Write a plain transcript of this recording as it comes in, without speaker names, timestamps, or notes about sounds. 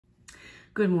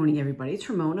Good morning, everybody. It's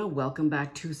Ramona. Welcome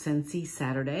back to Scentsy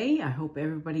Saturday. I hope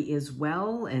everybody is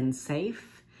well and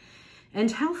safe and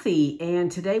healthy.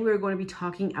 And today we're going to be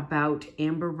talking about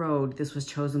Amber Road. This was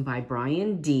chosen by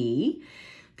Brian D.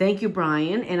 Thank you,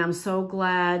 Brian. And I'm so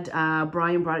glad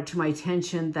Brian brought it to my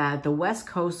attention that the West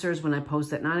Coasters, when I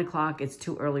post at 9 o'clock, it's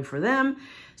too early for them.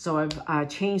 So I've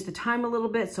changed the time a little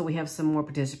bit so we have some more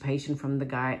participation from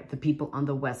the people on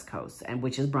the West Coast, and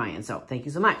which is Brian. So thank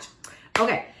you so much.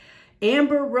 Okay.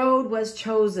 Amber Road was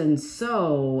chosen.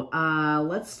 So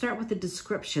let's start with the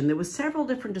description. There was several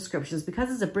different descriptions.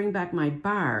 Because it's a Bring Back My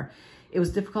Bar, it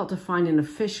was difficult to find an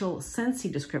official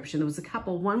Scentsy description. There was a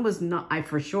couple. One was not, I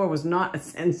for sure was not a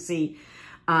Scentsy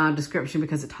description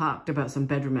because it talked about some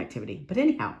bedroom activity. But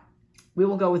anyhow, we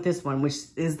will go with this one, which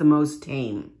is the most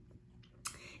tame.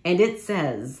 And it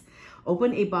says,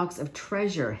 open a box of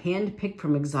treasure hand-picked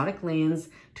from exotic lands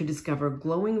to discover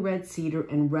glowing red cedar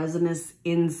and resinous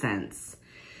incense.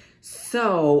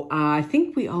 So I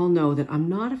think we all know that I'm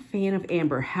not a fan of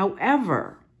amber.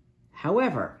 However,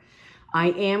 I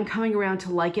am coming around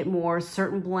to like it more.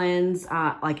 Certain blends,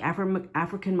 like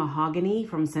African Mahogany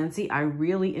from Scentsy, I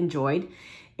really enjoyed.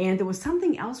 And there was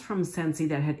something else from Scentsy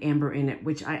that had amber in it,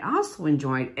 which I also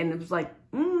enjoyed. And it was like,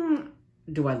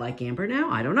 do I like amber now?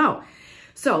 I don't know.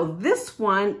 So this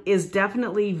one is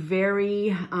definitely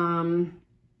very,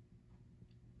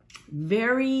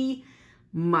 very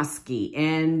musky.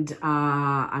 And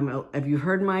have you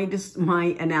heard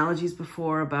my analogies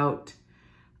before about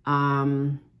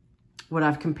what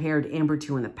I've compared amber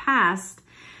to in the past?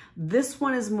 This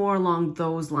one is more along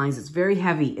those lines. It's very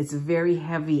heavy. It's a very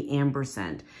heavy amber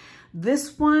scent.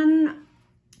 This one,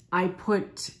 I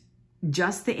put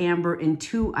just the amber in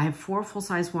two. I have 4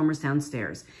 full-size warmers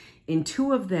downstairs. In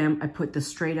 2 of them, I put the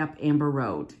straight up Amber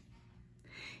Road.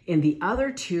 In the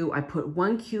other 2, I put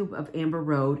 1 cube of Amber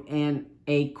Road and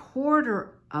a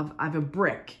quarter of a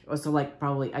brick. So like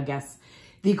probably, I guess,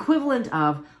 the equivalent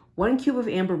of 1 cube of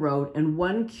Amber Road and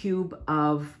 1 cube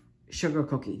of sugar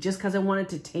cookie. Just because I wanted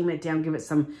to tame it down, give it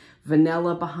some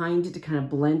vanilla behind it to kind of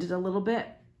blend it a little bit.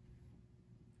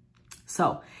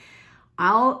 So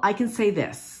I can say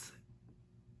this.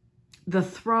 The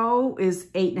throw is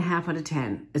 8.5 out of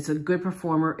 10. It's a good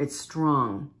performer. It's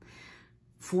strong.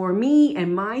 For me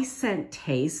and my scent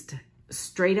taste,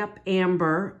 straight up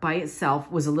amber by itself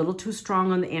was a little too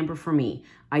strong on the amber for me.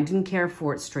 I didn't care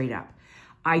for it straight up.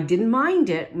 I didn't mind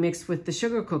it mixed with the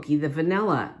sugar cookie, the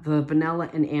vanilla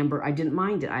and amber. I didn't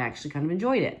mind it. I actually kind of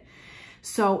enjoyed it.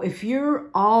 So if you're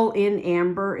all in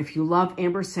amber, if you love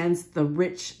amber scents, the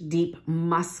rich, deep,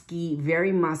 musky,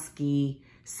 very musky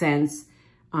scents,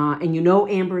 and you know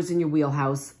amber is in your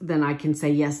wheelhouse, then I can say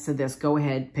yes to this. Go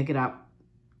ahead, pick it up.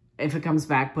 If it comes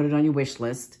back, put it on your wish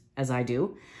list, as I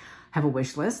do. Have a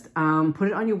wish list. Put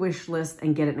it on your wish list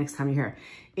and get it next time you're here.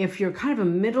 If you're kind of a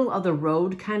middle of the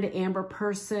road kind of amber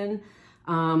person,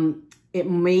 it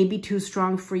may be too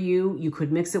strong for you. You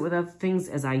could mix it with other things,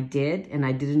 as I did, and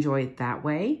I did enjoy it that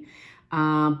way.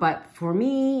 But for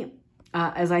me,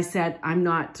 as I said, I'm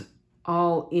not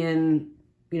all in,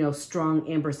 strong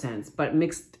amber scents, but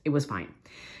mixed, it was fine.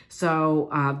 So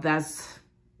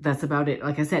that's about it.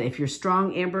 Like I said, if you're a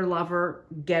strong amber lover,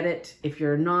 get it. If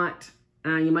you're not,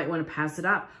 you might want to pass it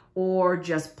up or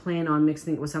just plan on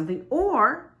mixing it with something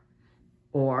or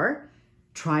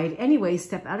try it anyway,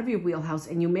 step out of your wheelhouse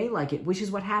and you may like it, which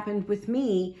is what happened with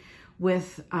me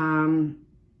with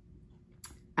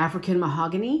African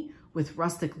Mahogany, with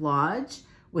Rustic Lodge,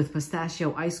 with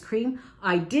pistachio ice cream.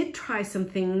 I did try some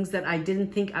things that I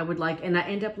didn't think I would like, and I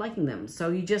end up liking them. So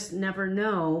you just never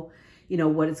know,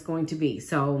 what it's going to be.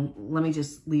 So let me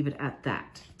just leave it at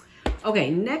that. Okay,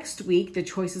 next week, the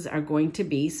choices are going to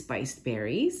be Spiced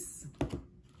Berries,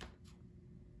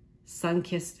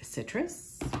 Sun-Kissed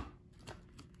Citrus,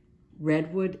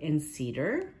 Redwood and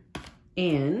Cedar,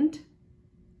 and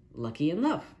Lucky in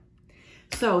Love.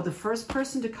 So the first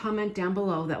person to comment down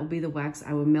below, that will be the wax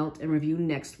I will melt and review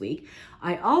next week.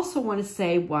 I also want to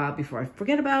say, before I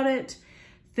forget about it,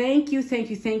 thank you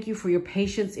for your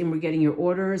patience in getting your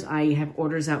orders. I have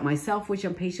orders out myself, which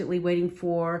I'm patiently waiting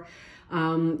for.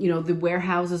 The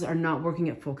warehouses are not working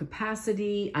at full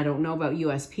capacity. I don't know about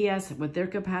USPS, what their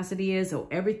capacity is. So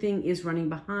everything is running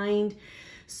behind.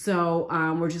 So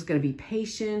we're just going to be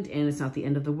patient, and it's not the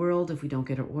end of the world if we don't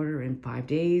get our order in 5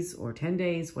 days or 10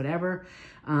 days, whatever.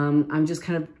 I'm just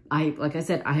kind of, like I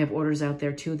said, I have orders out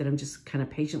there too that I'm just kind of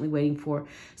patiently waiting for.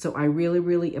 So I really,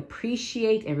 really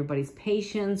appreciate everybody's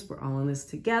patience. We're all in this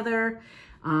together.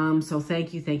 So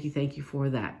thank you for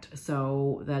that.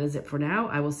 So that is it for now.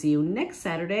 I will see you next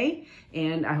Saturday,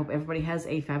 and I hope everybody has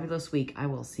a fabulous week. I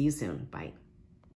will see you soon. Bye.